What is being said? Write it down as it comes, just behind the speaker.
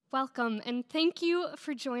Welcome, and thank you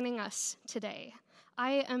for joining us today.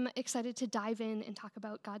 I am excited to dive in and talk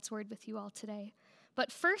about God's Word with you all today.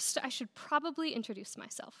 But first, I should probably introduce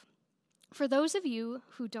myself. For those of you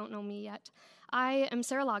who don't know me yet, I am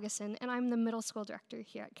Sarah Lageson, and I'm the middle school director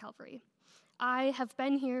here at Calvary. I have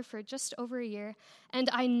been here for just over a year, and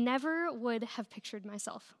I never would have pictured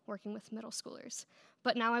myself working with middle schoolers,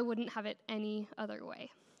 but now I wouldn't have it any other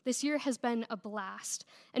way. This year has been a blast,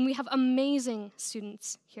 and we have amazing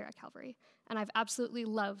students here at Calvary, and I've absolutely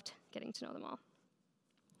loved getting to know them all.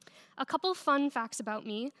 A couple fun facts about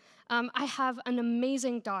me. I have an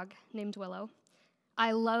amazing dog named Willow.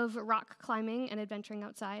 I love rock climbing and adventuring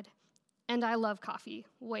outside, and I love coffee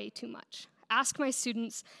way too much. Ask my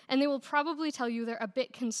students, and they will probably tell you they're a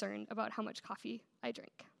bit concerned about how much coffee I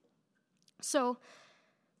drink. So,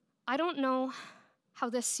 I don't know how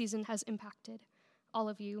this season has impacted all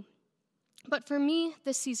of you, but for me,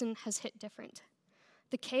 this season has hit different.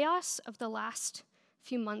 The chaos of the last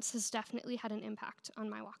few months has definitely had an impact on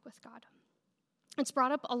my walk with God. It's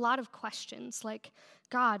brought up a lot of questions like,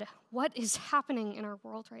 God, what is happening in our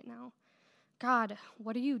world right now? God,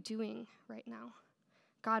 what are you doing right now?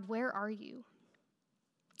 God, where are you?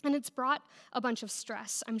 And it's brought a bunch of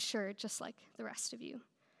stress, I'm sure, just like the rest of you.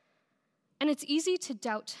 And it's easy to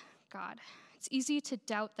doubt God. It's easy to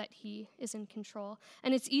doubt that he is in control,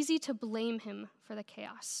 and it's easy to blame him for the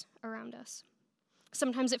chaos around us.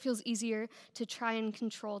 Sometimes it feels easier to try and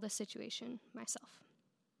control the situation myself.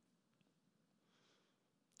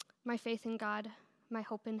 My faith in God, my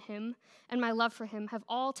hope in him, and my love for him have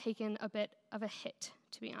all taken a bit of a hit,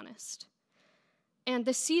 to be honest. And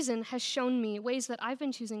this season has shown me ways that I've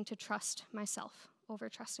been choosing to trust myself over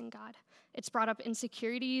trusting God. It's brought up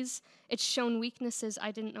insecurities, it's shown weaknesses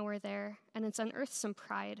I didn't know were there, and it's unearthed some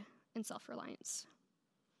pride and self-reliance.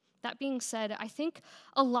 That being said, I think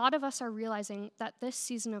a lot of us are realizing that this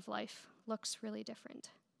season of life looks really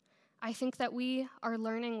different. I think that we are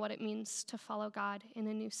learning what it means to follow God in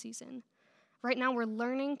a new season. Right now, we're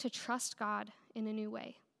learning to trust God in a new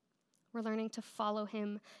way. We're learning to follow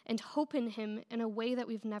him and hope in him in a way that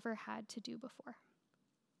we've never had to do before.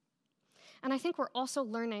 And I think we're also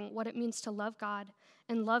learning what it means to love God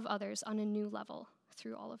and love others on a new level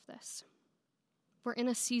through all of this. We're in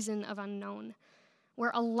a season of unknown where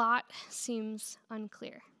a lot seems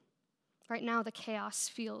unclear. Right now, the chaos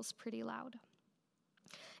feels pretty loud.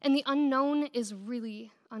 And the unknown is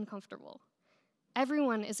really uncomfortable.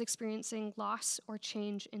 Everyone is experiencing loss or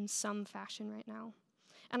change in some fashion right now.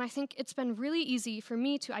 And I think it's been really easy for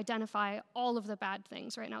me to identify all of the bad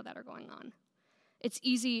things right now that are going on. It's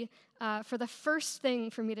easy for the first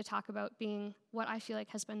thing for me to talk about being what I feel like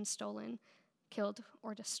has been stolen, killed,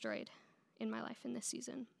 or destroyed in my life in this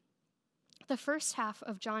season. The first half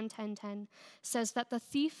of John 10:10 says that the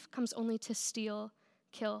thief comes only to steal,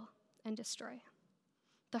 kill, and destroy.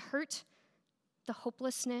 The hurt, the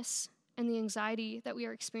hopelessness, and the anxiety that we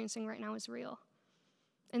are experiencing right now is real.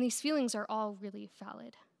 And these feelings are all really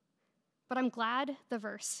valid. But I'm glad the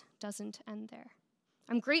verse doesn't end there.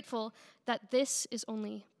 I'm grateful that this is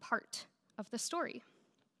only part of the story.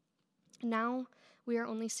 Now we are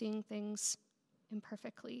only seeing things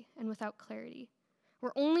imperfectly and without clarity.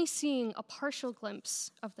 We're only seeing a partial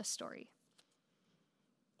glimpse of the story.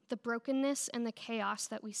 The brokenness and the chaos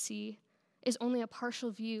that we see is only a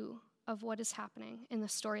partial view of what is happening in the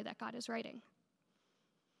story that God is writing.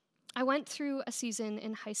 I went through a season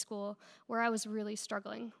in high school where I was really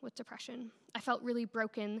struggling with depression. I felt really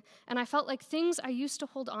broken, and I felt like things I used to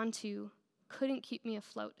hold on to couldn't keep me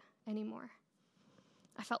afloat anymore.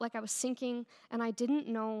 I felt like I was sinking, and I didn't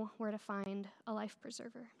know where to find a life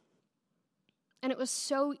preserver. And it was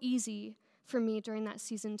so easy for me during that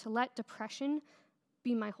season to let depression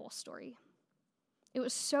be my whole story. It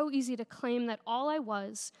was so easy to claim that all I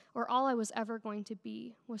was, or all I was ever going to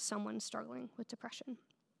be, was someone struggling with depression.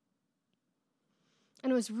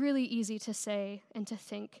 And it was really easy to say and to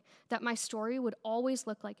think that my story would always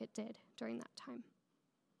look like it did during that time.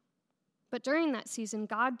 But during that season,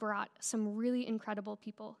 God brought some really incredible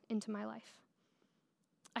people into my life.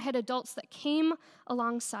 I had adults that came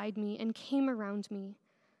alongside me and came around me,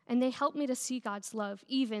 and they helped me to see God's love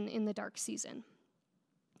even in the dark season.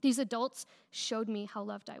 These adults showed me how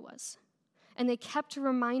loved I was, and they kept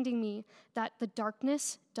reminding me that the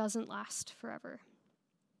darkness doesn't last forever.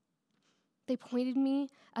 They pointed me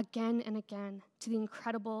again and again to the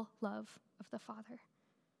incredible love of the Father.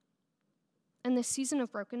 And this season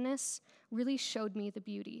of brokenness really showed me the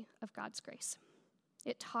beauty of God's grace.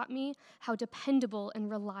 It taught me how dependable and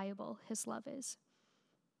reliable his love is.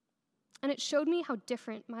 And it showed me how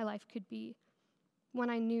different my life could be when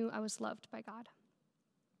I knew I was loved by God.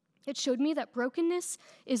 It showed me that brokenness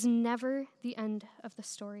is never the end of the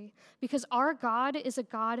story, because our God is a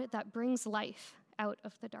God that brings life out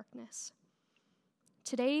of the darkness.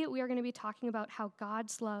 Today, we are going to be talking about how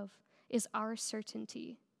God's love is our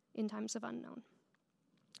certainty in times of unknown.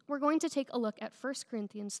 We're going to take a look at 1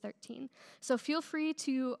 Corinthians 13. So feel free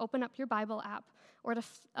to open up your Bible app or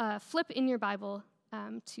to flip in your Bible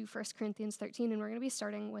to 1 Corinthians 13, and we're going to be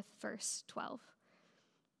starting with verse 12.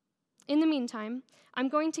 In the meantime, I'm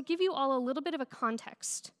going to give you all a little bit of a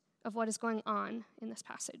context of what is going on in this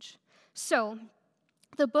passage. So,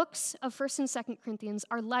 the books of 1st and 2nd Corinthians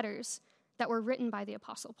are letters that were written by the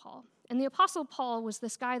Apostle Paul. And the Apostle Paul was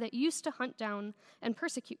this guy that used to hunt down and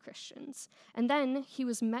persecute Christians. And then he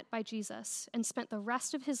was met by Jesus and spent the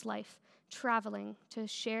rest of his life traveling to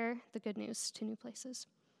share the good news to new places.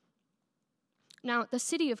 Now, the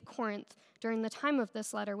city of Corinth, during the time of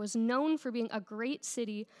this letter, was known for being a great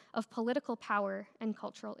city of political power and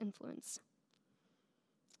cultural influence.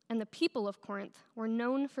 And the people of Corinth were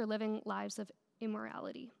known for living lives of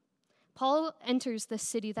immorality. Paul enters this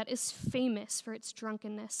city that is famous for its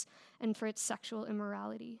drunkenness and for its sexual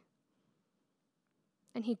immorality.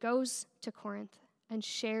 And he goes to Corinth and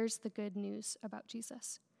shares the good news about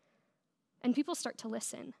Jesus. And people start to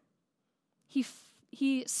listen.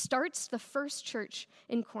 He starts the first church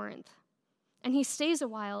in Corinth, and he stays a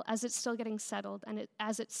while as it's still getting settled and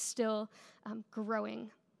as it's still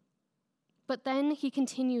growing. But then he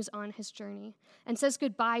continues on his journey and says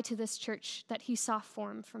goodbye to this church that he saw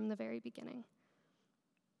form from the very beginning.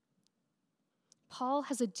 Paul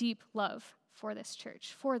has a deep love for this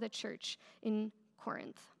church, for the church in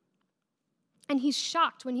Corinth. And he's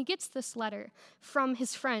shocked when he gets this letter from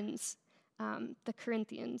his friends, the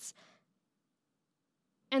Corinthians.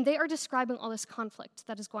 And they are describing all this conflict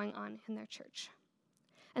that is going on in their church.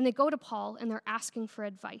 And they go to Paul and they're asking for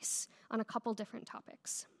advice on a couple different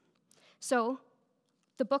topics. So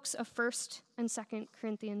the books of 1st and 2nd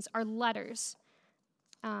Corinthians are letters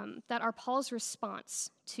that are Paul's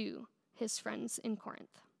response to his friends in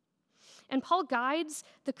Corinth. And Paul guides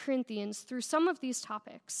the Corinthians through some of these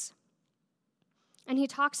topics. And he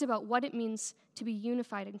talks about what it means to be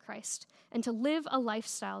unified in Christ and to live a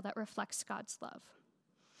lifestyle that reflects God's love.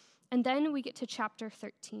 And then we get to chapter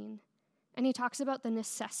 13, and he talks about the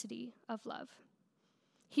necessity of love.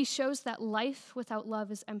 He shows that life without love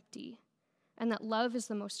is empty, and that love is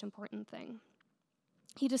the most important thing.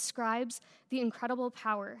 He describes the incredible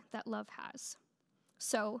power that love has.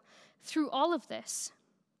 So, through all of this,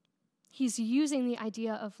 he's using the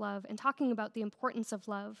idea of love and talking about the importance of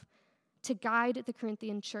love to guide the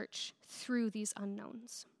Corinthian church through these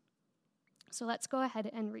unknowns. So let's go ahead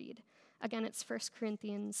and read. Again, it's 1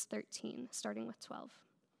 Corinthians 13, starting with 12.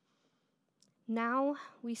 Now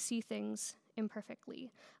we see things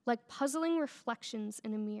imperfectly, like puzzling reflections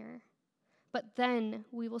in a mirror. But then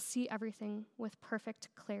we will see everything with perfect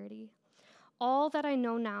clarity. All that I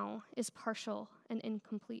know now is partial and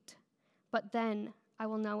incomplete. But then I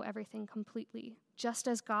will know everything completely, just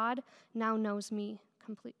as God now knows me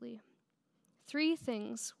completely. 3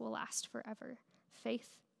 things will last forever: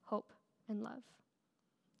 faith, hope, and love.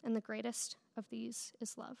 And the greatest of these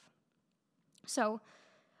is love. So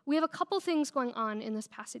we have a couple things going on in this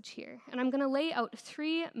passage here, and I'm going to lay out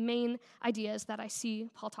 3 main ideas that I see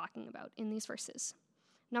Paul talking about in these verses.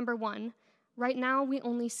 Number 1, right now we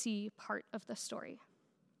only see part of the story.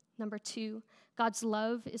 Number 2, God's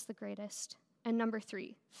love is the greatest. And number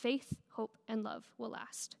 3, faith, hope, and love will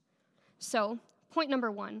last. So, point number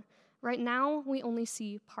 1, right now we only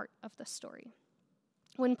see part of the story.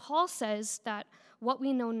 When Paul says that what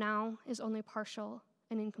we know now is only partial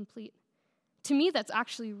and incomplete, to me that's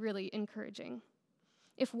actually really encouraging.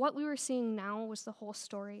 If what we were seeing now was the whole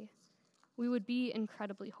story, we would be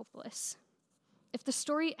incredibly hopeless. If the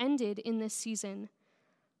story ended in this season,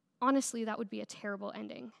 honestly, that would be a terrible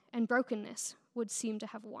ending, and brokenness would seem to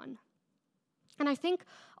have won. And I think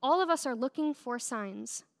all of us are looking for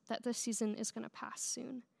signs that this season is going to pass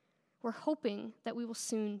soon. We're hoping that we will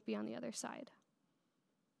soon be on the other side.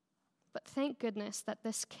 But thank goodness that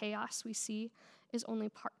this chaos we see is only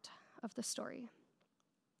part of the story.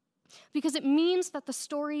 Because it means that the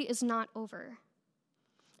story is not over.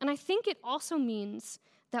 And I think it also means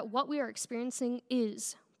that what we are experiencing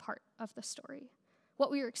is part of the story.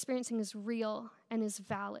 What we are experiencing is real and is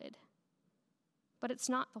valid. But it's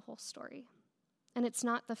not the whole story. And it's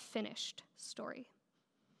not the finished story.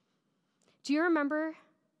 Do you remember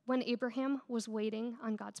when Abraham was waiting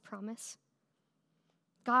on God's promise?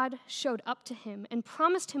 God showed up to him and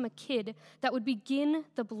promised him a kid that would begin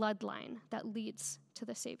the bloodline that leads to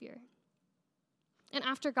the Savior. And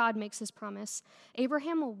after God makes his promise,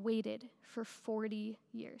 Abraham waited for 40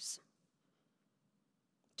 years.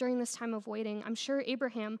 During this time of waiting, I'm sure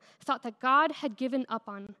Abraham thought that God had given up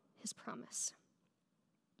on his promise.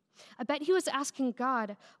 I bet he was asking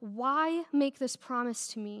God, why make this promise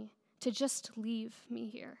to me to just leave me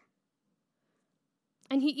here?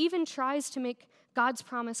 And he even tries to make God's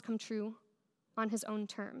promise come true on his own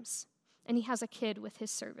terms. And he has a kid with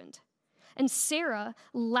his servant. And Sarah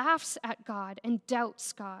laughs at God and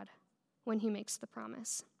doubts God when he makes the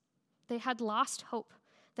promise. They had lost hope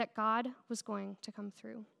that God was going to come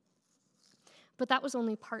through. But that was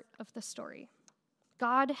only part of the story.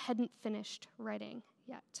 God hadn't finished writing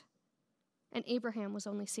yet. And Abraham was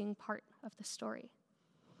only seeing part of the story.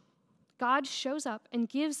 God shows up and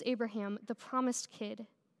gives Abraham the promised kid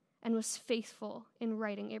and was faithful in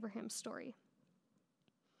writing Abraham's story.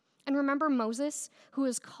 And remember Moses, who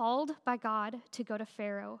was called by God to go to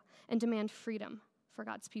Pharaoh and demand freedom for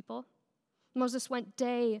God's people? Moses went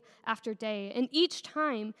day after day, and each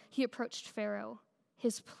time he approached Pharaoh,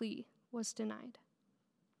 his plea was denied.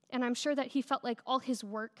 And I'm sure that he felt like all his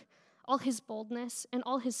work, all his boldness, and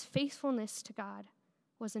all his faithfulness to God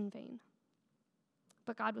was in vain.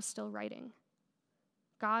 But God was still writing.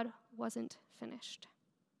 God wasn't finished.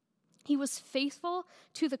 He was faithful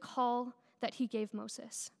to the call that he gave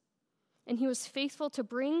Moses. And he was faithful to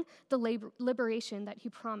bring the liberation that he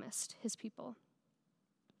promised his people.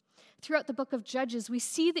 Throughout the book of Judges, we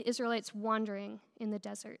see the Israelites wandering in the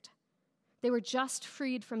desert. They were just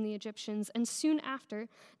freed from the Egyptians, and soon after,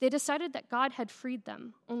 they decided that God had freed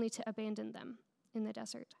them, only to abandon them in the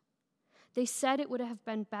desert. They said it would have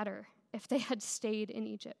been better if they had stayed in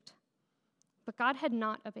Egypt. But God had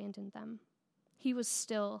not abandoned them. He was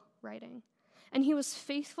still writing, and he was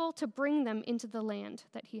faithful to bring them into the land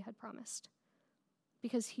that he had promised,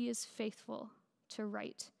 because he is faithful to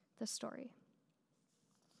write the story.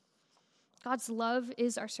 God's love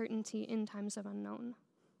is our certainty in times of unknown.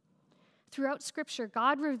 Throughout Scripture,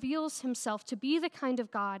 God reveals himself to be the kind of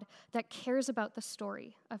God that cares about the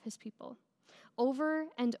story of his people. Over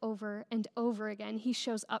and over and over again, he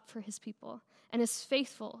shows up for his people and is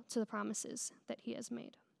faithful to the promises that he has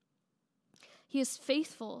made. He is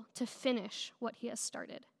faithful to finish what he has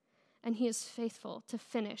started, and he is faithful to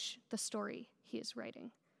finish the story he is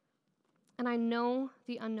writing. And I know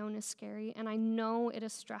the unknown is scary, and I know it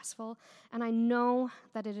is stressful, and I know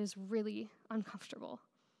that it is really uncomfortable.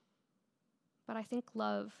 But I think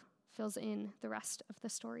love fills in the rest of the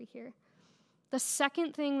story here. The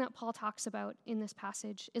second thing that Paul talks about in this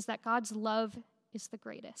passage is that God's love is the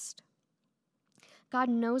greatest. God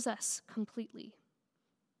knows us completely.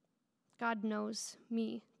 God knows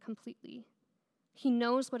me completely. He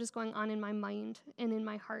knows what is going on in my mind and in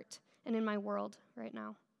my heart and in my world right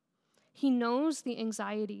now. He knows the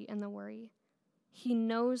anxiety and the worry. He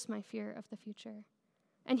knows my fear of the future.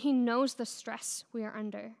 And he knows the stress we are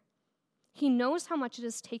under. He knows how much it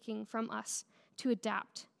is taking from us to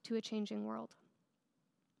adapt to a changing world.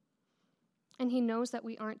 And he knows that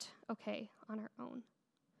we aren't okay on our own.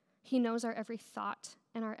 He knows our every thought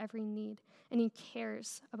and our every need, and he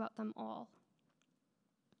cares about them all.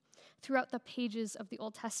 Throughout the pages of the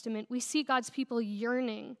Old Testament, we see God's people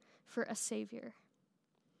yearning for a Savior.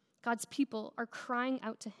 God's people are crying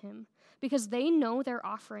out to him because they know their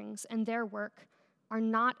offerings and their work are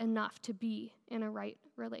not enough to be in a right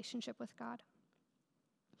relationship with God.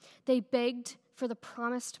 They begged for the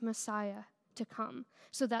promised Messiah to come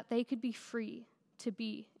so that they could be free to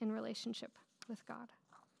be in relationship with God.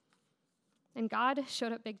 And God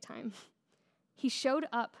showed up big time. He showed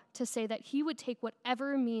up to say that he would take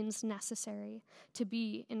whatever means necessary to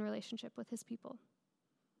be in relationship with his people,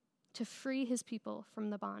 to free his people from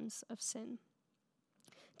the bonds of sin,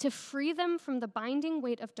 to free them from the binding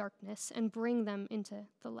weight of darkness and bring them into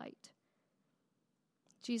the light.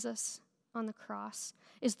 Jesus on the cross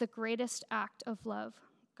is the greatest act of love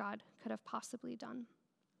God could have possibly done.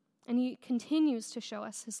 And he continues to show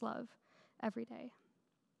us his love every day.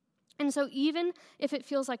 And so even if it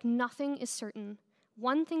feels like nothing is certain,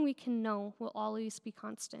 one thing we can know will always be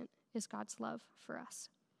constant is God's love for us.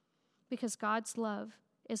 Because God's love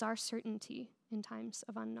is our certainty in times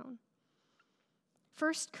of unknown.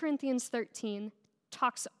 1 Corinthians 13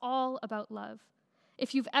 talks all about love.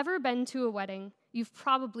 If you've ever been to a wedding, you've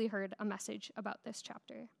probably heard a message about this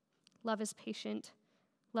chapter. Love is patient.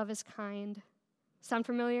 Love is kind. Sound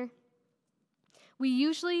familiar? We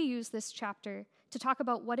usually use this chapter to talk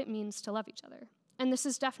about what it means to love each other. And this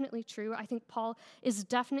is definitely true. I think Paul is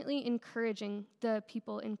definitely encouraging the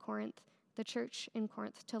people in Corinth, the church in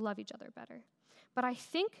Corinth, to love each other better. But I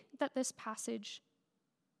think that this passage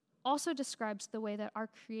also describes the way that our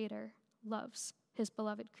Creator loves his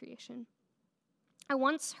beloved creation. I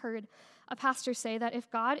once heard a pastor say that if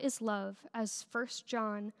God is love, as 1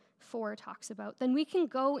 John 4 talks about, then we can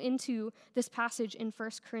go into this passage in 1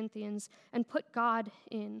 Corinthians and put God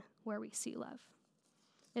in where we see love.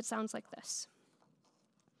 It sounds like this.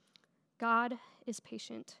 God is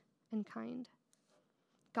patient and kind.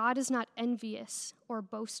 God is not envious or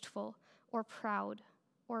boastful or proud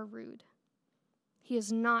or rude. He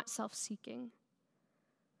is not self-seeking.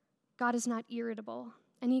 God is not irritable,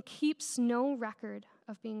 and he keeps no record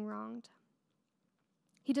of being wronged.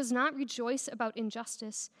 He does not rejoice about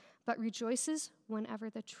injustice, but rejoices whenever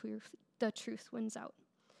the truth wins out.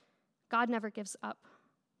 God never gives up,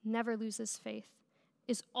 never loses faith,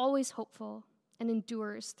 is always hopeful, and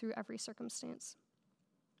endures through every circumstance.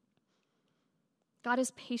 God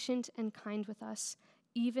is patient and kind with us,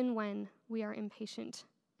 even when we are impatient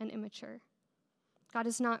and immature. God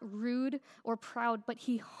is not rude or proud, but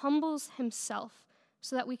he humbles himself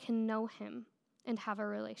so that we can know him and have a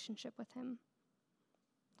relationship with him.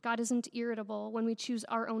 God isn't irritable when we choose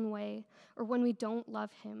our own way or when we don't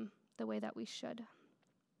love him the way that we should.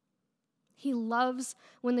 He loves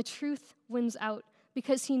when the truth wins out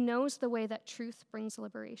because he knows the way that truth brings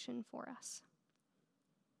liberation for us.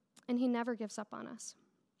 And he never gives up on us.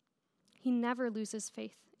 He never loses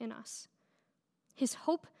faith in us. His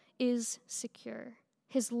hope is secure.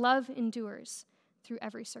 His love endures through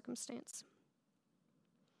every circumstance.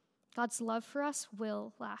 God's love for us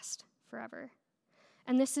will last forever.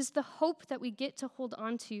 And this is the hope that we get to hold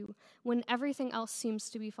on to when everything else seems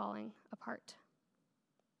to be falling apart.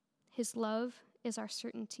 His love is our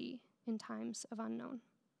certainty in times of unknown.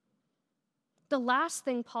 The last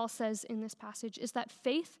thing Paul says in this passage is that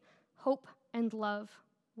faith, hope, and love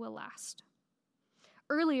will last.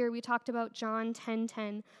 Earlier, we talked about John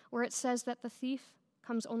 10:10, where it says that the thief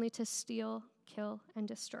comes only to steal, kill, and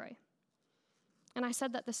destroy. And I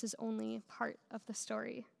said that this is only part of the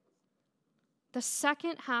story. The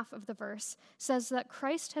second half of the verse says that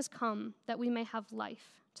Christ has come that we may have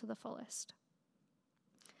life to the fullest.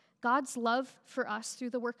 God's love for us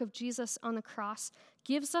through the work of Jesus on the cross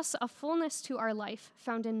gives us a fullness to our life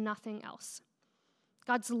found in nothing else.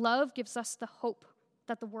 God's love gives us the hope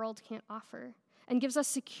that the world can't offer and gives us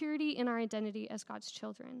security in our identity as God's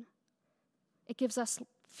children. It gives us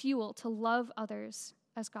fuel to love others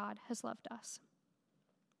as God has loved us.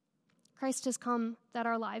 Christ has come that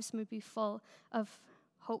our lives may be full of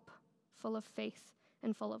hope, full of faith,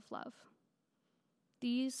 and full of love.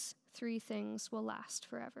 These three things will last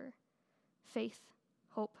forever: faith,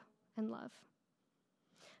 hope, and love.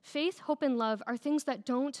 Faith, hope, and love are things that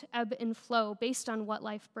don't ebb and flow based on what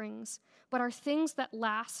life brings, but are things that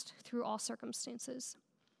last through all circumstances,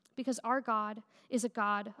 because our God is a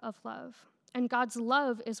God of love, and God's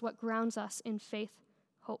love is what grounds us in faith,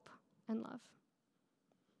 hope, and love.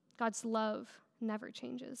 God's love never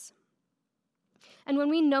changes. And when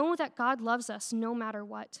we know that God loves us no matter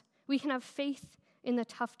what, we can have faith in the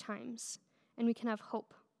tough times, and we can have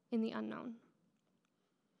hope in the unknown.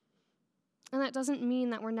 And that doesn't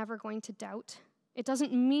mean that we're never going to doubt. It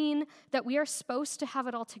doesn't mean that we are supposed to have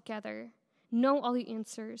it all together, know all the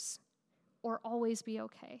answers, or always be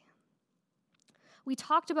okay. We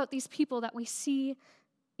talked about these people that we see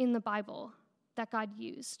in the Bible that God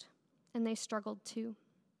used, and they struggled too.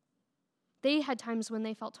 They had times when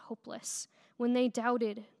they felt hopeless, when they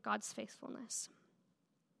doubted God's faithfulness.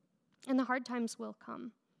 And the hard times will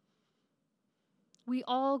come. We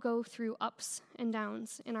all go through ups and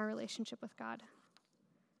downs in our relationship with God.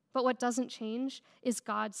 But what doesn't change is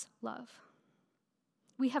God's love.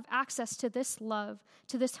 We have access to this love,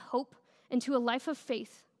 to this hope, and to a life of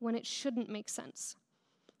faith when it shouldn't make sense.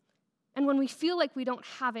 And when we feel like we don't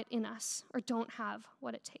have it in us or don't have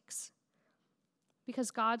what it takes.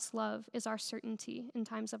 Because God's love is our certainty in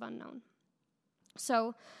times of unknown.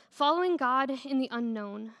 So, following God in the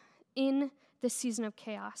unknown, in this season of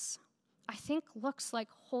chaos, I think looks like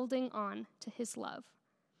holding on to his love.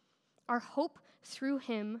 Our hope through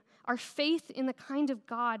him, our faith in the kind of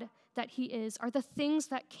God that he is, are the things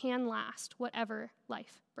that can last whatever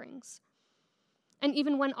life brings. And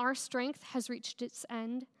even when our strength has reached its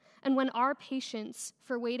end, and when our patience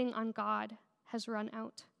for waiting on God has run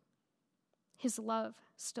out, his love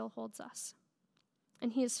still holds us.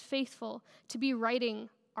 And he is faithful to be writing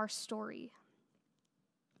our story.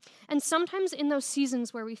 And sometimes in those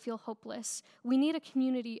seasons where we feel hopeless, we need a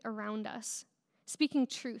community around us, speaking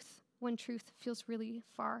truth when truth feels really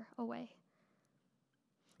far away.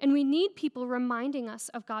 And we need people reminding us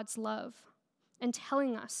of God's love and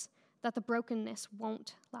telling us that the brokenness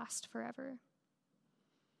won't last forever.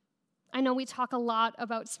 I know we talk a lot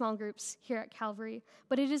about small groups here at Calvary,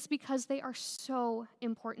 but it is because they are so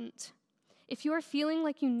important. If you are feeling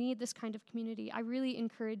like you need this kind of community, I really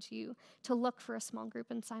encourage you to look for a small group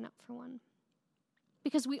and sign up for one.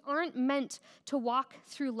 Because we aren't meant to walk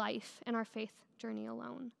through life and our faith journey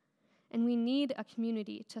alone, and we need a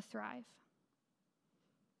community to thrive.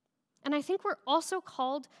 And I think we're also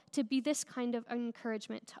called to be this kind of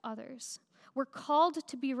encouragement to others. We're called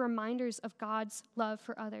to be reminders of God's love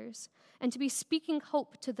for others and to be speaking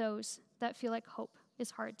hope to those that feel like hope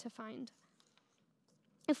is hard to find.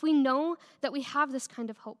 If we know that we have this kind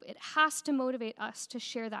of hope, it has to motivate us to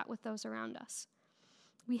share that with those around us.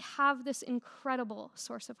 We have this incredible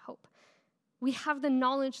source of hope. We have the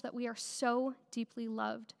knowledge that we are so deeply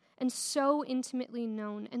loved and so intimately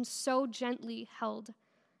known and so gently held.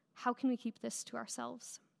 How can we keep this to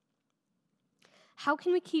ourselves? How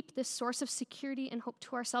can we keep this source of security and hope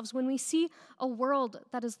to ourselves when we see a world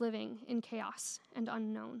that is living in chaos and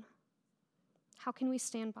unknown? How can we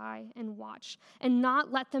stand by and watch and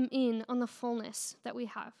not let them in on the fullness that we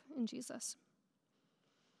have in Jesus?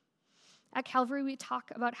 At Calvary, we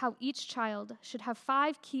talk about how each child should have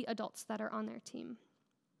 5 key adults that are on their team.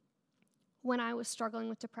 When I was struggling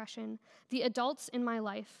with depression, the adults in my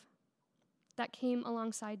life that came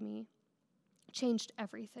alongside me changed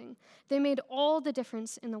everything. They made all the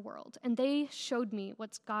difference in the world, and they showed me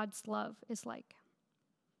what God's love is like.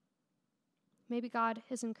 Maybe God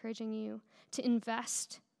is encouraging you to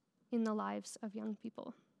invest in the lives of young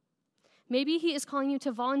people. Maybe he is calling you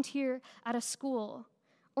to volunteer at a school,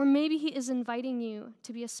 or maybe he is inviting you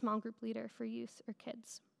to be a small group leader for youth or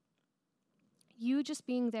kids. You just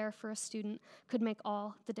being there for a student could make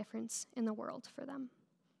all the difference in the world for them.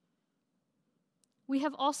 We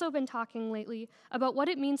have also been talking lately about what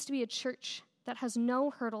it means to be a church that has no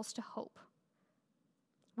hurdles to hope.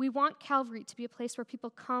 We want Calvary to be a place where people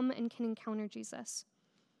come and can encounter Jesus,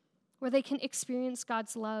 where they can experience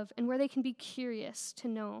God's love, and where they can be curious to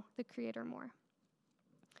know the Creator more.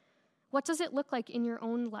 What does it look like in your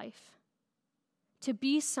own life to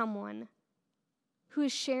be someone who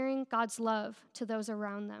is sharing God's love to those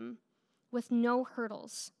around them with no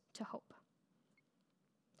hurdles to hope?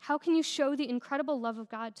 How can you show the incredible love of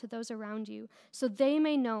God to those around you so they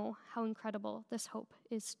may know how incredible this hope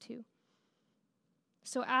is too?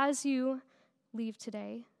 So as you leave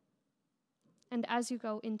today and as you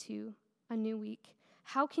go into a new week,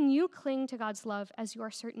 how can you cling to God's love as your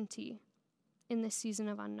certainty in this season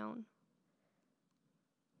of unknown?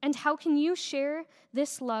 And how can you share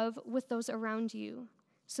this love with those around you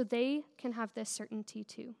so they can have this certainty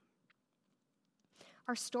too?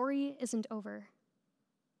 Our story isn't over.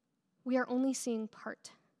 We are only seeing part.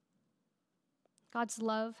 God's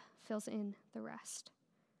love fills in the rest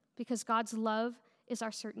because God's love is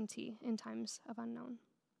our certainty in times of unknown.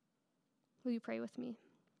 Will you pray with me?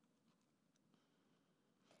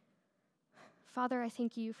 Father, I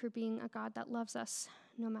thank you for being a God that loves us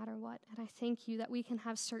no matter what, and I thank you that we can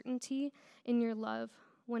have certainty in your love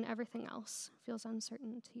when everything else feels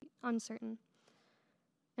uncertain.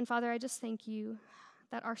 And Father, I just thank you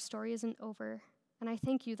that our story isn't over. And I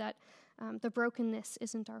thank you that the brokenness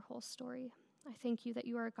isn't our whole story. I thank you that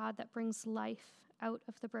you are a God that brings life out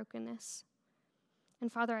of the brokenness.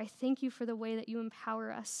 And Father, I thank you for the way that you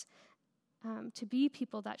empower us to be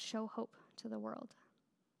people that show hope to the world.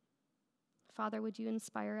 Father, would you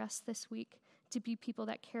inspire us this week to be people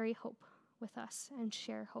that carry hope with us and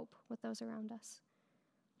share hope with those around us?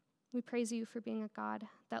 We praise you for being a God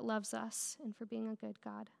that loves us and for being a good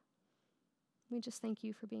God. We just thank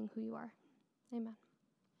you for being who you are. Amen.